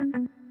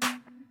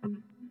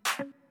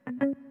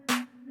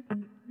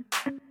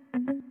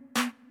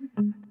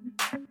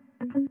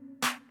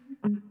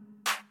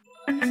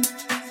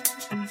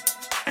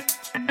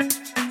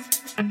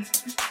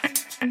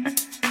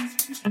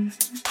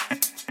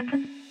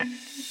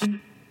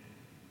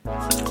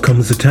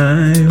Comes a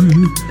time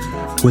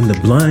when the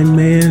blind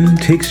man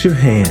takes your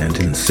hand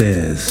and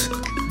says,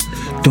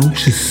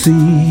 "Don't you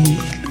see?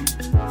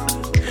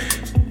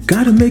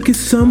 Gotta make it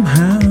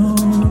somehow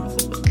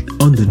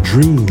on the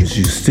dreams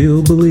you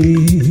still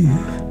believe.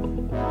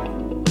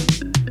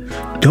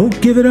 Don't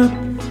give it up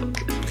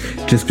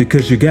just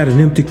because you got an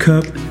empty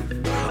cup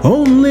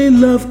only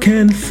love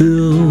can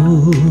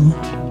fill.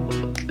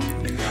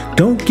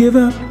 Don't give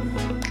up,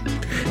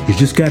 you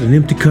just got an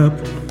empty cup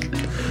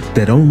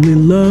that only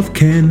love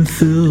can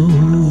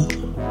fill."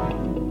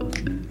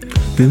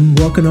 Been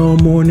walking all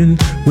morning,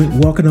 went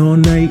walking all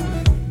night.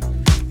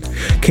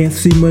 Can't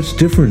see much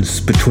difference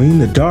between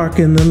the dark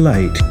and the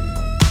light.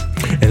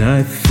 And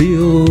I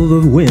feel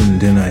the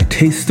wind and I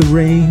taste the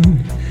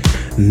rain.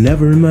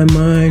 Never in my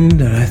mind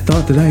that I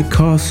thought that I'd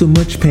cause so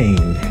much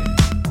pain.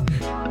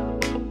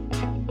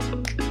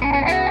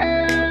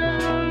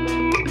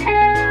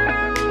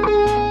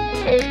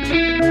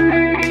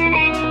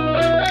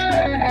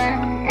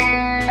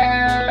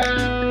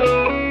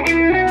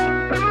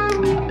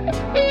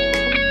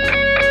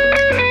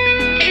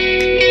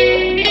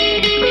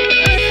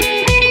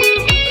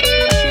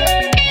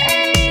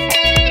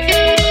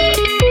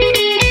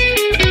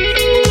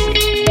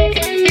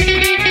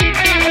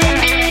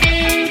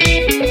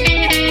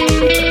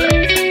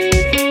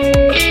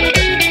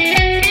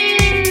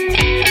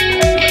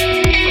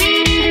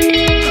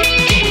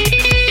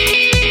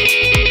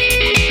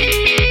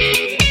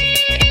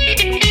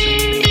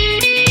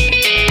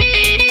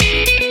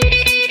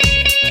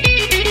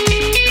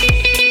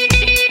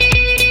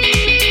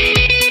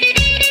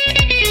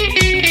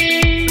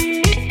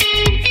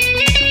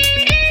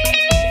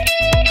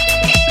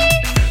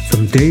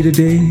 Day to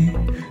day,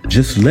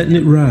 just letting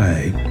it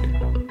ride.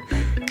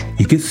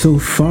 You get so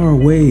far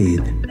away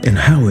and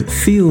how it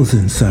feels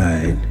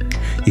inside.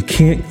 You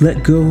can't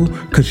let go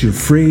 'cause you're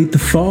afraid to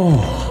fall.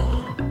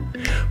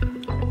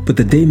 But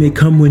the day may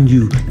come when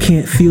you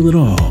can't feel it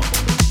all.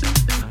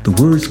 The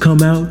words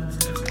come out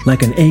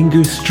like an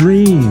angry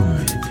stream.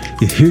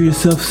 You hear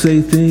yourself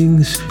say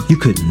things you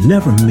could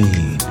never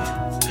mean.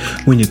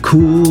 When you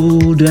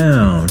cool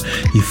down,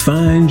 you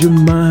find your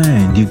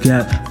mind. You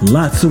got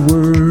lots of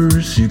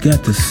words you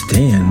got to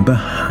stand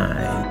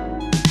behind.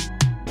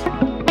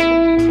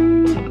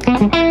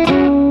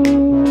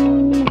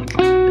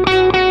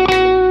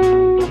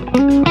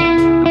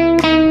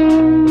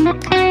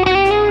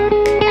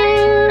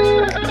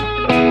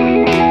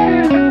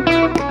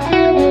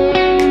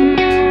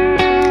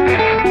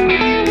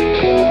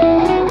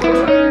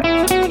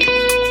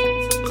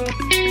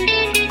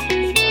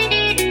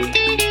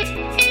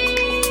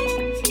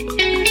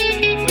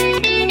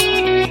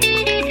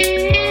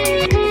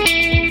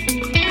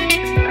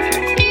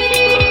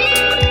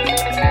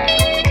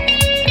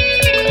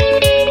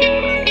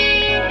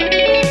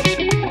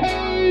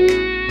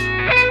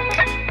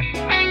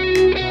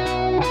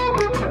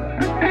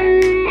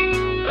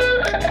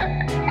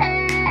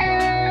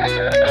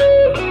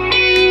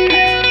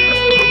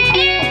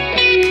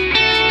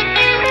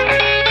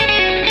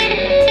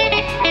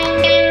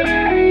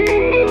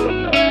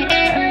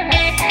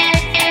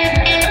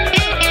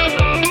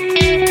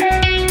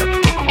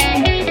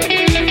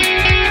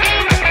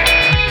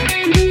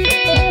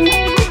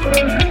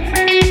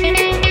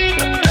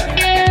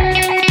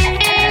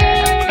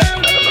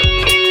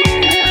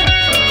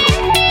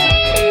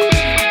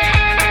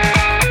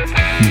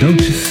 Don't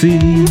you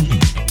see?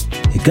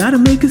 You gotta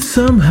make it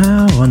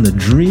somehow on the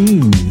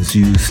dreams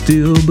you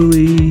still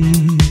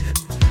believe.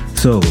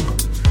 So,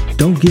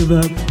 don't give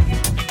up.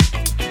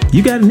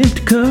 You got an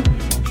empty cup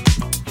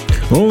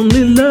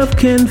only love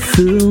can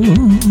fill.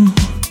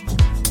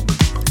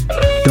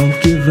 Don't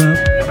give up.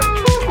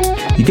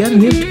 You got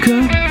an empty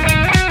cup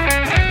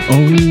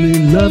only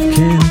love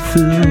can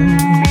fill.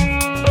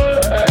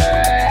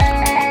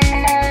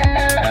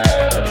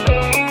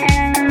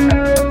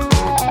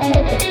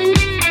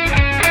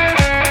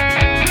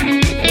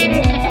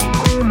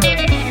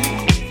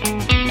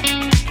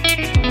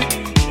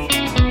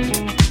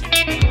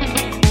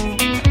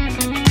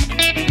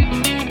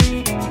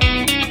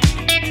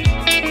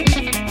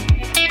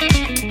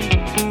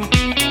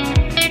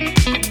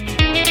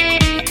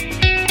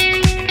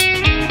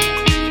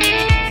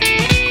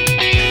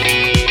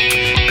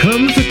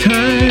 Comes a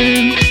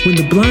time when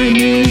the blind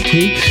man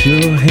takes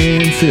your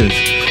hand and says,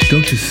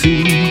 "Don't you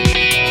see?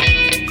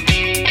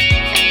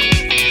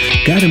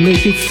 Gotta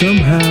make it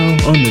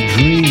somehow on the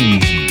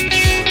dreams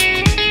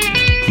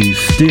you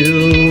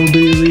still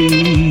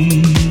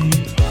believe.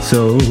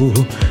 So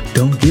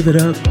don't give it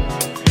up.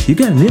 You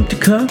got an empty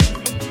cup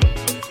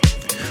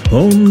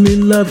only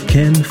love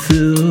can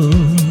fill.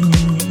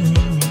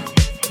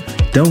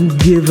 Don't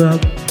give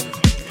up.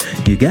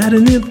 You got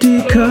an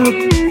empty cup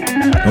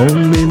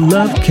only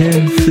love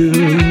can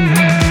fill."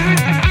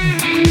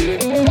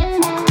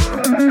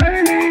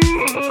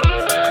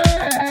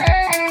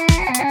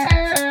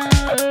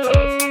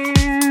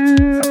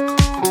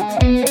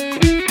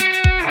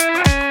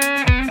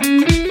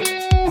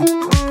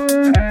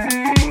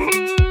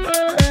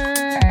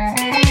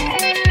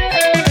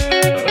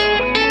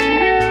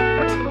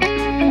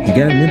 You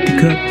got an empty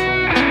cup,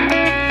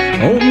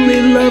 only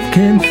love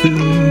can fill.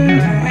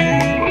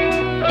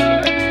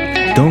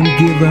 Don't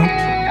give up,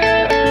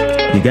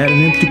 you got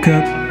an empty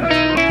cup,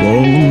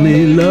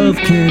 only love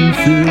can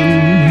fill.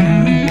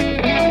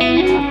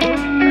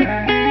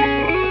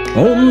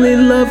 Only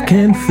love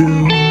can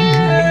fill.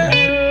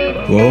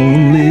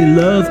 Only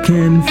love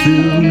can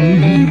fill.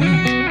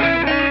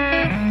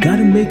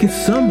 Gotta make it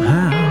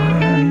somehow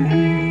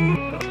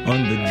on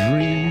the dream.